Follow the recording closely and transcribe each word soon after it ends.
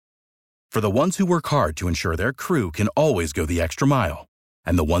For the ones who work hard to ensure their crew can always go the extra mile,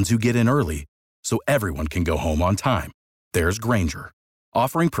 and the ones who get in early so everyone can go home on time, there's Grainger,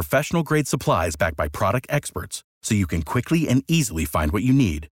 offering professional-grade supplies backed by product experts so you can quickly and easily find what you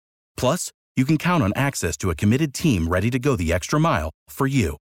need. Plus, you can count on access to a committed team ready to go the extra mile for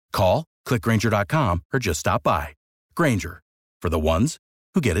you. Call, click Grainger.com, or just stop by. Grainger, for the ones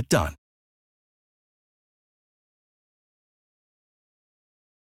who get it done.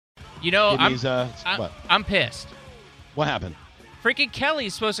 You know, I'm pissed. What happened? Freaking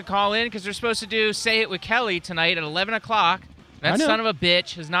Kelly's supposed to call in because they're supposed to do Say It with Kelly tonight at 11 o'clock. That son of a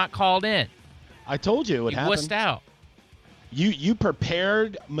bitch has not called in. I told you it would happen. He wussed out. You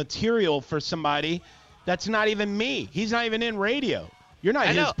prepared material for somebody that's not even me. He's not even in radio. You're not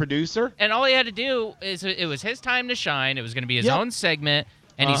his producer. And all he had to do is it was his time to shine. It was going to be his own segment,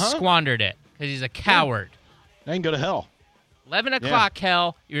 and he squandered it because he's a coward. I can go to hell. 11 o'clock,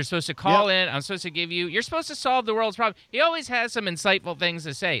 Kel. You're supposed to call in. I'm supposed to give you – you're supposed to solve the world's problem. He always has some insightful things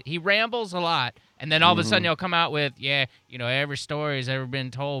to say. He rambles a lot, and then all of a sudden he'll come out with, every story has ever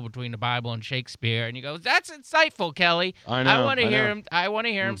been told between the Bible and Shakespeare. And you go, that's insightful, Kelly. I know. I want to hear him. I want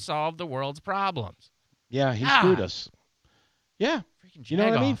to hear him solve the world's problems. Yeah, he screwed us. Yeah. You know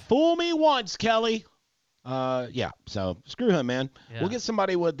what I mean? Fool me once, Kelly. So screw him, man. Yeah. We'll get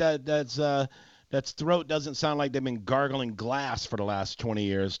somebody with that's throat doesn't sound like they've been gargling glass for the last 20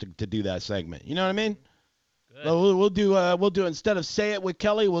 years to do that segment. You know what I mean? Good. We'll do instead of Say It with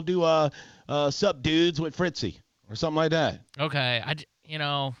Kelly, we'll do Sup Dudes with Fritzy or something like that. Okay.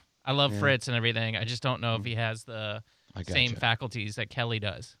 I love Fritz and everything. I just don't know if he has the same faculties that Kelly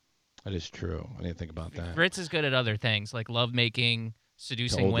does. That is true. I didn't think about that. Fritz is good at other things like lovemaking,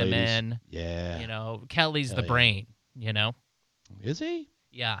 seducing women. Ladies. Yeah. Kelly's the brain, Is he?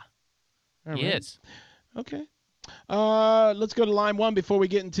 Yeah. All he right. is. Okay. Let's go to line one before we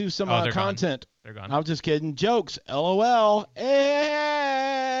get into some content. They're gone. I was just kidding. Jokes. LOL.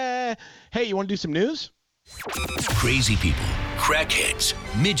 Hey, you want to do some news? Crazy people, crackheads,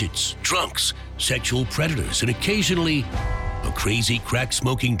 midgets, drunks, sexual predators, and occasionally a crazy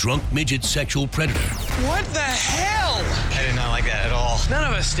crack-smoking drunk midget sexual predator. What the hell? I did not like that at all.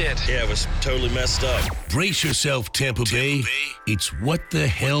 None of us did. Yeah, it was totally messed up. Brace yourself, Tampa Bay. It's What the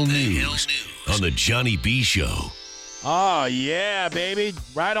Hell News on the Johnny B Show. Oh, yeah, baby.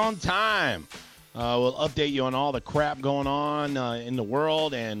 Right on time. We'll update you on all the crap going on in the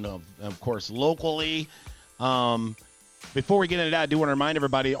world and, of course, locally. Before we get into that, I do want to remind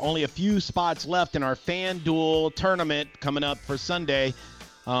everybody, only a few spots left in our FanDuel tournament coming up for Sunday.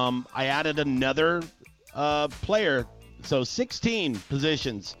 I added another player, so 16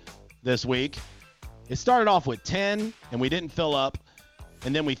 positions this week. It started off with 10, and we didn't fill up,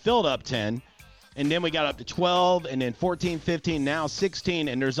 and then we filled up 10, and then we got up to 12, and then 14, 15, now 16,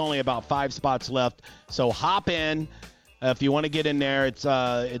 and there's only about 5 spots left. So hop in if you want to get in there. It's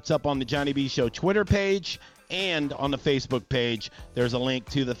up on the Johnny B Show Twitter page. And on the Facebook page, there's a link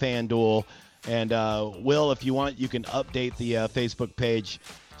to the FanDuel. And, Will, if you want, you can update the Facebook page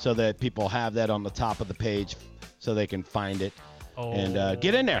so that people have that on the top of the page so they can find it and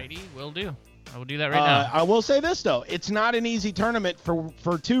get in there. Will do. I will do that right now. I will say this, though. It's not an easy tournament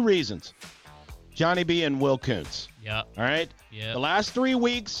for 2 reasons. Johnny B and Will Kuntz. Yep. All right? Yep. The last 3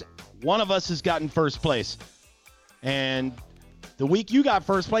 weeks, one of us has gotten first place. And the week you got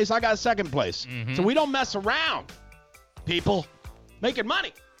first place, I got second place. Mm-hmm. So we don't mess around, people. Making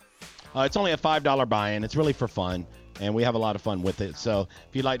money. It's only a $5 buy-in. It's really for fun, and we have a lot of fun with it. So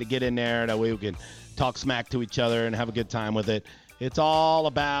if you'd like to get in there, that way we can talk smack to each other and have a good time with it. It's all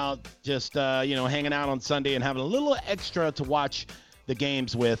about just, hanging out on Sunday and having a little extra to watch the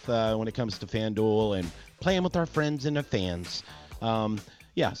games with when it comes to FanDuel and playing with our friends and their fans.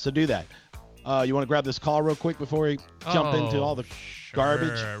 So do that. You want to grab this call real quick before we jump into all the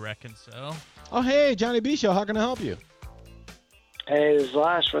garbage? I reckon so. Oh, hey, Johnny B Show. How can I help you? Hey, this is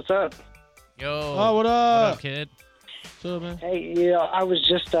Lash. What's up? Yo. Oh, what up? What up, kid? What's up, man? Hey, I was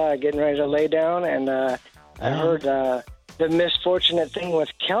just getting ready to lay down, and I heard the misfortunate thing with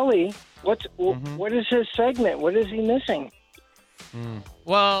Kelly. What is his segment? What is he missing?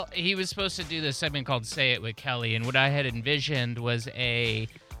 Well, he was supposed to do this segment called Say It with Kelly, and what I had envisioned was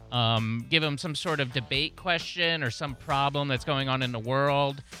give him some sort of debate question or some problem that's going on in the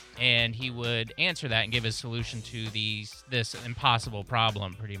world, and he would answer that and give his solution to this impossible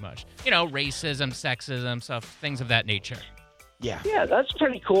problem, pretty much. Racism, sexism, stuff, things of that nature. Yeah, that's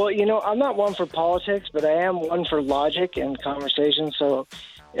pretty cool. I'm not one for politics, but I am one for logic and conversation. So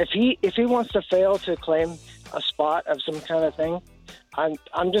if he wants to fail to claim a spot of some kind of thing,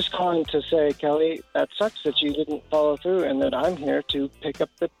 I'm just calling to say, Kelly, that sucks that you didn't follow through, and that I'm here to pick up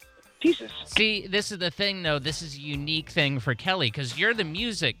the pieces. See, this is the thing, though. This is a unique thing for Kelly because you're the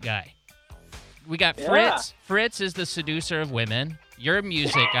music guy. We got Fritz. Fritz is the seducer of women. You're a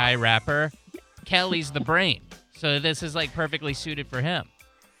music guy, rapper. Kelly's the brain. So this is like perfectly suited for him.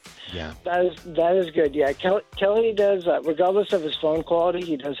 Yeah. That is good. Yeah, Kelly does, regardless of his phone quality,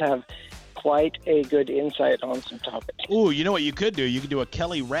 he does have quite a good insight on some topics. Ooh, you know what you could do? You could do a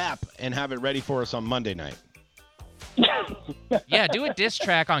Kelly rap and have it ready for us on Monday night. Yeah, do a diss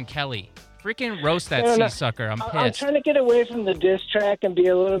track on Kelly. Freaking roast that sucker. I'm pissed. I'm trying to get away from the diss track and be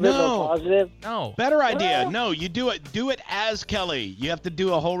a little bit more positive. No. Better idea. No, you do it. Do it as Kelly. You have to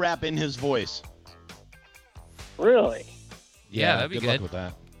do a whole rap in his voice. Really? Yeah, that'd be good. Luck with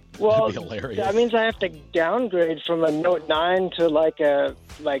that. Well, that'd be hilarious. That means I have to downgrade from a Note 9 to like a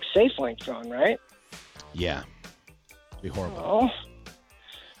SafeLink phone, right? Yeah. It'd be horrible.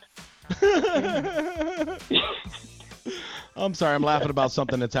 Oh. I'm sorry. I'm laughing about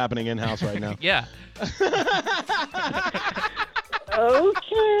something that's happening in-house right now. Yeah.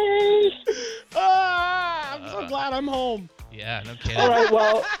 Okay. I'm so glad I'm home. Yeah, no kidding. All right,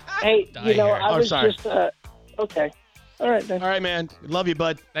 well, hey, Die here. I was sorry. just, okay. All right, then. All right, man. Love you,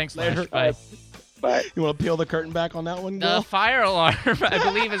 bud. Thanks, Later. Lash. Bye. Bye. You want to peel the curtain back on that one, The girl? fire alarm, I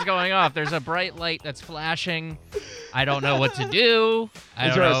believe, is going off. There's a bright light that's flashing. I don't know what to do. I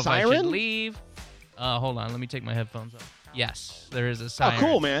Is don't there know a if I should siren? leave. Hold on. Let me take my headphones off. Yes, there is a siren. Oh,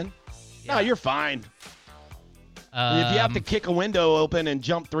 cool, man. Yeah. No, you're fine. If you have to kick a window open and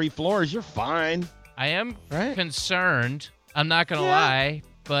jump 3 floors, you're fine. I am Right? concerned. I'm not gonna lie,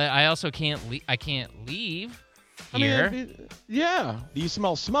 but I also can't leave. I can't leave here. Yeah. Do you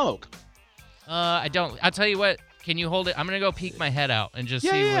smell smoke? I don't. I'll tell you what. Can you hold it? I'm gonna go peek my head out and just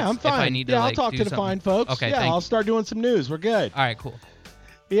see I'm fine. if I need to. I'll like, talk do to the something. fine folks. Okay, yeah, thank I'll you. start doing some news. We're good. All right, cool.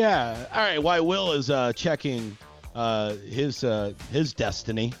 Yeah. All right. While Will is checking his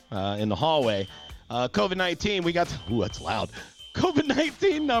destiny in the hallway, COVID-19, we got that's loud.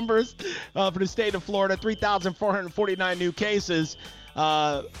 COVID-19 numbers for the state of Florida, 3,449 new cases.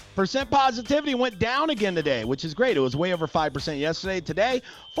 Percent positivity went down again today, which is great. It was way over 5% yesterday. Today,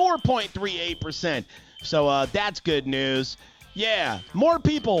 4.38%. So that's good news. Yeah, more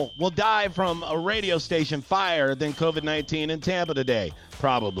people will die from a radio station fire than COVID-19 in Tampa today,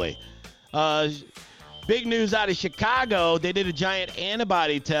 probably. Big news out of Chicago. They did a giant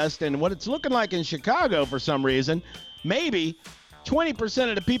antibody test, and what it's looking like in Chicago for some reason, maybe 20%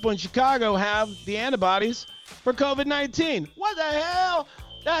 of the people in Chicago have the antibodies for COVID-19. What the hell?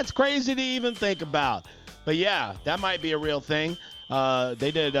 That's crazy to even think about. But yeah, that might be a real thing.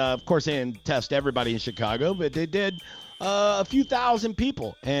 They did, of course, they didn't test everybody in Chicago, but they did a few thousand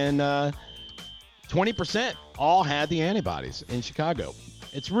people, and 20% all had the antibodies in Chicago.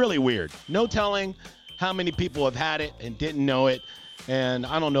 It's really weird. No telling how many people have had it and didn't know it, and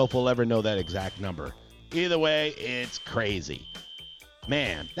I don't know if we'll ever know that exact number. Either way, it's crazy.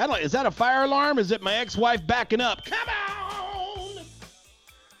 Man, is that a fire alarm? Is it my ex-wife backing up? Come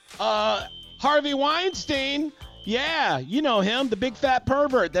on! Harvey Weinstein, yeah, you know him, the big fat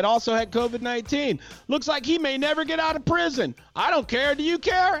pervert that also had COVID-19. Looks like he may never get out of prison. I don't care. Do you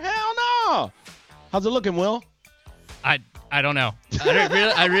care? Hell no! How's it looking, Will? I don't know.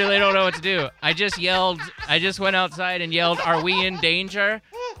 I really don't know what to do. I just went outside and yelled, "Are we in danger?"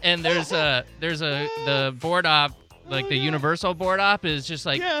 And there's the board op, like the universal board op, is just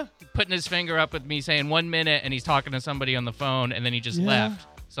like putting his finger up with me saying 1 minute, and he's talking to somebody on the phone, and then he just left.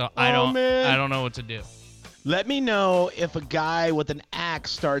 So I don't know what to do. Let me know if a guy with an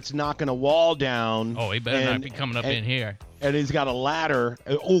axe starts knocking a wall down. Oh, he better not be coming up in here. And he's got a ladder.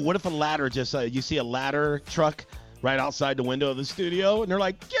 Oh, what if a ladder just, you see a ladder truck right outside the window of the studio, and they're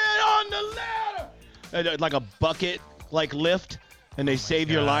like, "Get on the ladder!" And, like a bucket, like lift, and they save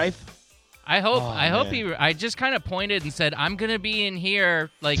your life. I hope I just kind of pointed and said, "I'm gonna be in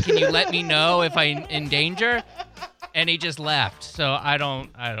here. Like, can you let me know if I'm in danger?" And he just left. So I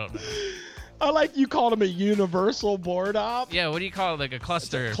don't know. I like you called him a universal board op. Yeah, what do you call it? Like a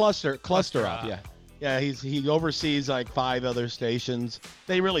cluster? Cluster op. Yeah. Yeah, he oversees like 5 other stations.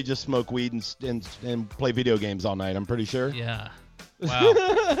 They really just smoke weed and play video games all night, I'm pretty sure. Yeah. Wow.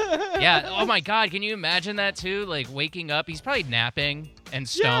 Yeah. Oh my God. Can you imagine that too? Like waking up, he's probably napping and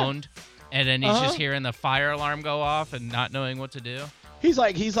stoned, and then he's just hearing the fire alarm go off and not knowing what to do. He's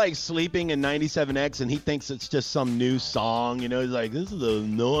like sleeping in 97X, and he thinks it's just some new song. You know, he's like, "This is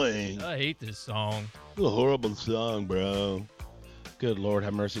annoying. I hate this song." It's a horrible song, bro. Good Lord,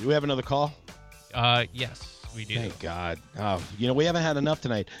 have mercy. Do we have another call? Yes, we do. Thank God. Oh, we haven't had enough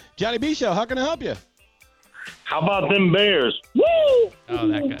tonight. Johnny B Show, how can I help you? How about them Bears? Woo! Oh,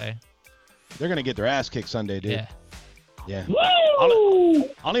 that guy. They're gonna get their ass kicked Sunday, dude. Yeah. Yeah. Woo! I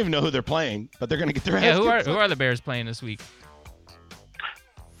don't even know who they're playing, but they're going to get their ass Yeah, kicked. who are the Bears playing this week?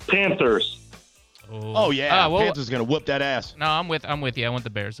 Panthers. Oh, yeah. Panthers going to whoop that ass. No, I'm with you. I want the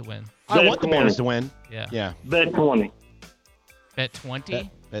Bears to win. I want the Bears to win. Yeah. Yeah. Bet 20. Bet 20?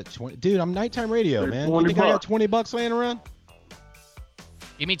 Bet 20. Dude, I'm nighttime radio, man. You 20 think I got bucks. $20 laying around?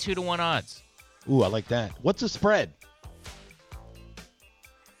 Give me 2-1 odds. Ooh, I like that. What's the spread?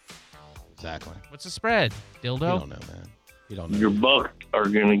 Exactly. What's the spread? Dildo? You don't know, man. You don't know. Your Bucks are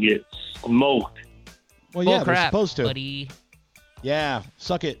going to get smoked. Well, Bull yeah, they're crap, supposed to. buddy. Yeah,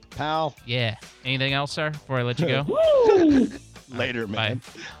 suck it, pal. Yeah. Anything else, sir, before I let you go? Later, Bye. man.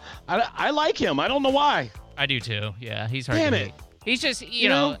 I like him. I don't know why. I do too. Yeah, he's hard Damn to it. beat. He's just, you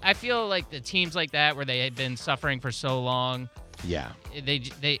know, I feel like the teams like that where they had been suffering for so long, Yeah. they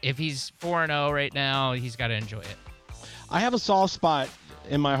if he's 4-0 right now, he's got to enjoy it. I have a soft spot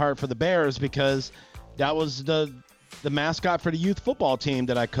in my heart for the Bears because that was the mascot for the youth football team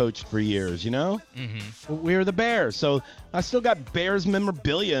that I coached for years, you know? Mm-hmm. We were the Bears. So I still got Bears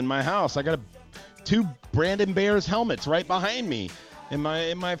memorabilia in my house. I got 2 Brandon Bears helmets right behind me in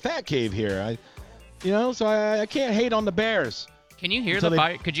my fat cave here. So I can't hate on the Bears. Can you hear Until the they-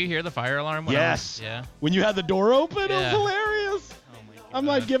 fire? Could you hear the fire alarm? Yes. Yeah. When you had the door open, it was Yeah. hilarious. Oh my God. I'm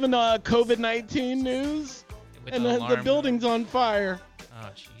like giving COVID-19 news, With and the alarm. building's on fire. Oh,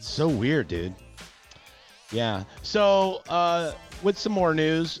 jeez. So weird, dude. Yeah. So with some more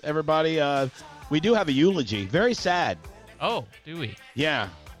news, everybody, we do have a eulogy. Very sad. Oh, do we? Yeah.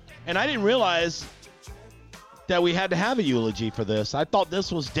 And I didn't realize that we had to have a eulogy for this. I thought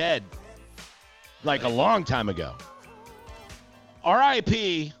this was dead like a long time ago.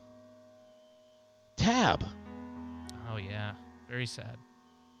 R.I.P. Tab. Oh, yeah. Very sad.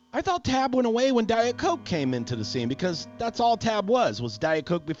 I thought Tab went away when Diet Coke came into the scene because that's all Tab was Diet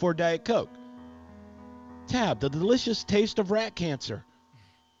Coke before Diet Coke. Tab, the delicious taste of rat cancer.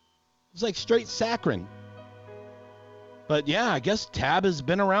 It was like straight saccharin. But yeah, I guess Tab has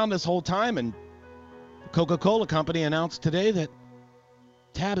been around this whole time, and the Coca-Cola company announced today that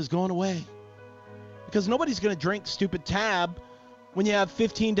Tab is going away. Because nobody's going to drink stupid Tab when you have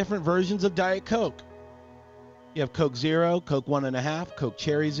 15 different versions of Diet Coke. You have Coke Zero, Coke 1.5, Coke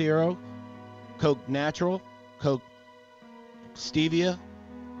Cherry Zero, Coke Natural, Coke Stevia,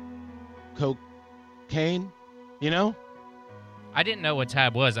 Coke Cane, you know? I didn't know what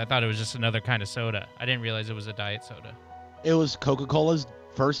Tab was. I thought it was just another kind of soda. I didn't realize it was a diet soda. It was Coca-Cola's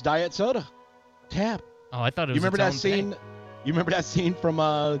first diet soda. Tab. Oh, I thought it was You remember its that own scene? thing. You remember that scene from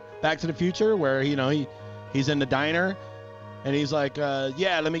Back to the Future where he's in the diner and he's like,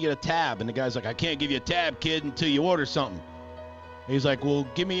 "Yeah, let me get a tab." And the guy's like, "I can't give you a tab, kid, until you order something." And he's like, "Well,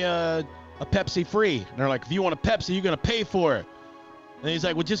 give me a Pepsi free." And they're like, "If you want a Pepsi, you're gonna pay for it." And he's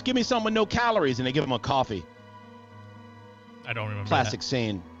like, "Well, just give me something with no calories." And they give him a coffee. I don't remember. Classic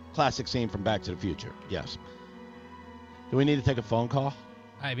scene. Classic scene from Back to the Future. Yes. Do we need to take a phone call?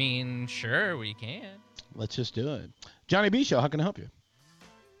 That. I mean, sure, we can. Let's just do it. Johnny B. Show, how can I help you?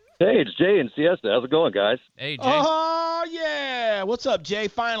 Hey, it's Jay in Siesta. How's it going, guys? Hey, Jay. Oh, yeah. What's up, Jay?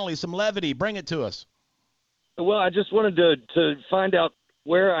 Finally, some levity. Bring it to us. Well, I just wanted to find out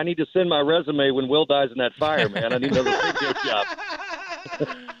where I need to send my resume when Will dies in that fire, man. I need another radio job.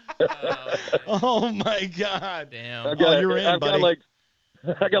 Oh, my God. Damn. I've got, you're in, I've buddy.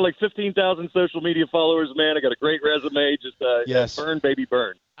 got like 15,000 social media followers, man. I got a great resume. Just Yes. burn, baby,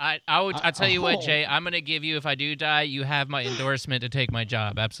 burn. I'll tell you what, Oh. Jay. I'm gonna give you, if I do die, you have my endorsement to take my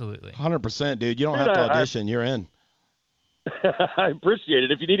job. Absolutely. 100%, dude. You don't have to audition. You're in. I appreciate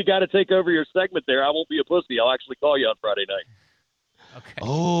it. If you need a guy to take over your segment there, I won't be a pussy. I'll actually call you on Friday night. Okay.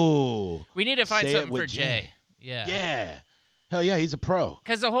 Oh. We need to find Say it something with for Jay. Yeah. Yeah. Hell yeah, he's a pro.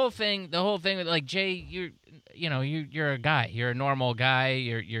 Because the whole thing with like Jay, you're a guy. You're a normal guy.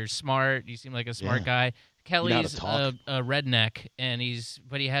 You're smart. You seem like a smart guy. Kelly's talk. a redneck, and he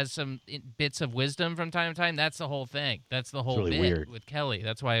has some bits of wisdom from time to time. That's the whole thing. That's the whole really bit weird. with Kelly.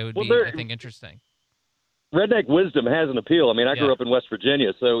 That's why it would Well, be, there- I think, interesting. Redneck wisdom has an appeal. I mean, I grew Yeah. up in West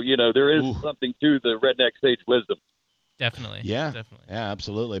Virginia, so, there is Ooh. something to the redneck stage wisdom. Definitely. Yeah. Definitely. Yeah,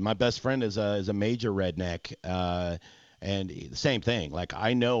 absolutely. My best friend is a major redneck, and the same thing. Like,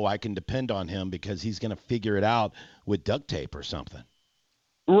 I know I can depend on him because he's going to figure it out with duct tape or something.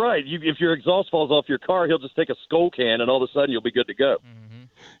 Right. If your exhaust falls off your car, he'll just take a skull can, and all of a sudden you'll be good to go. Mm-hmm.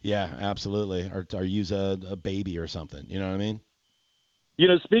 Yeah, absolutely. Or use a baby or something. You know what I mean?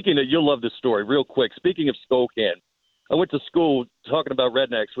 Speaking of, you'll love this story real quick. Speaking of skull can, I went to school talking about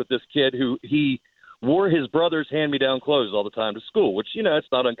rednecks with this kid who he wore his brother's hand-me-down clothes all the time to school, which, it's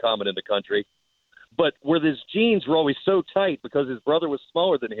not uncommon in the country. But where his jeans were always so tight because his brother was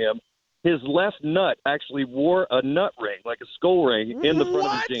smaller than him, his left nut actually wore a nut ring, like a skull ring, in the front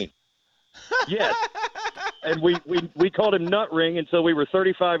of his jeans. Yes. And we called him Nut Ring until we were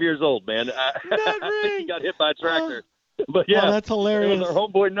 35 years old, man. I think he got hit by a tractor. But yeah, that's hilarious. It was our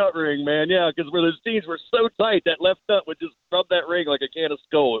homeboy Nut Ring, man. Yeah, because where those jeans were so tight, that left nut would just rub that ring like a can of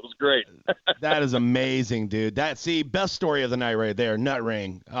Skull. It was great. That is amazing, dude. Best story of the night right there, Nut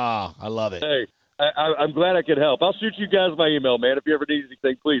Ring. Oh, I love it. Hey, I'm glad I could help. I'll shoot you guys my email, man. If you ever need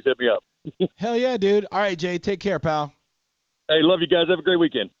anything, please hit me up. Hell yeah, dude. All right, Jay, take care, pal. Hey, love you guys. Have a great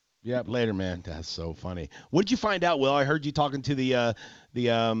weekend. Yep, later, man. That's so funny. What did you find out, Will? I heard you talking to the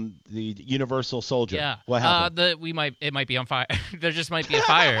Universal Soldier. Yeah. What happened? It might be on fire. There just might be a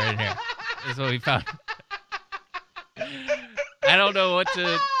fire in here. Is what we found. I don't know what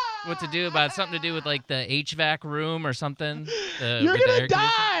to do about it. Something to do with like the HVAC room or something. You're gonna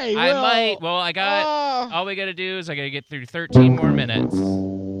die. I might. Well, I got. All we gotta do is I gotta get through 13 more minutes.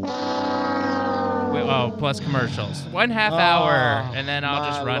 Oh, plus commercials. 1/2 hour, and then I'll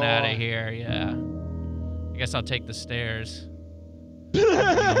just run out of here. Yeah. I guess I'll take the stairs.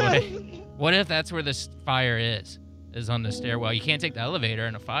 What if that's where this fire is on the stairwell? You can't take the elevator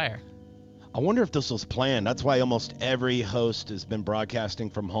in a fire. I wonder if this was planned. That's why almost every host has been broadcasting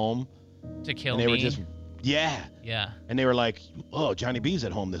from home. To kill me? Were just, yeah. Yeah. And they were like, oh, Johnny B's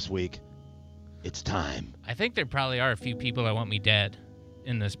at home this week. It's time. I think there probably are a few people that want me dead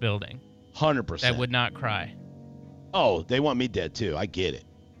in this building. 100%. That would not cry. Oh, they want me dead too. I get it.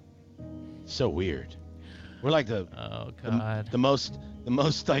 So weird. We're like the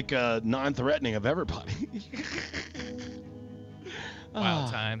most like non-threatening of everybody.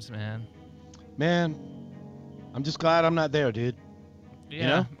 Wild times, man. Man, I'm just glad I'm not there, dude. Yeah. You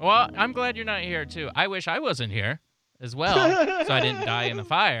know? Well, I'm glad you're not here too. I wish I wasn't here as well, so I didn't die in the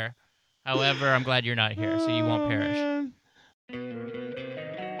fire. However, I'm glad you're not here, so you won't perish.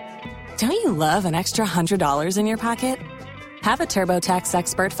 Don't you love an extra $100 in your pocket? Have a TurboTax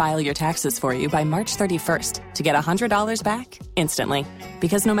expert file your taxes for you by March 31st to get $100 back instantly.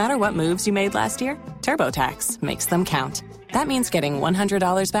 Because no matter what moves you made last year, TurboTax makes them count. That means getting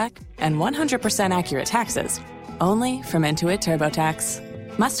 $100 back and 100% accurate taxes, only from Intuit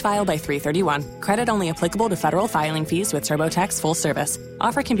TurboTax. Must file by 3/31. Credit only applicable to federal filing fees with TurboTax full service.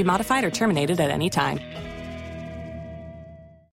 Offer can be modified or terminated at any time.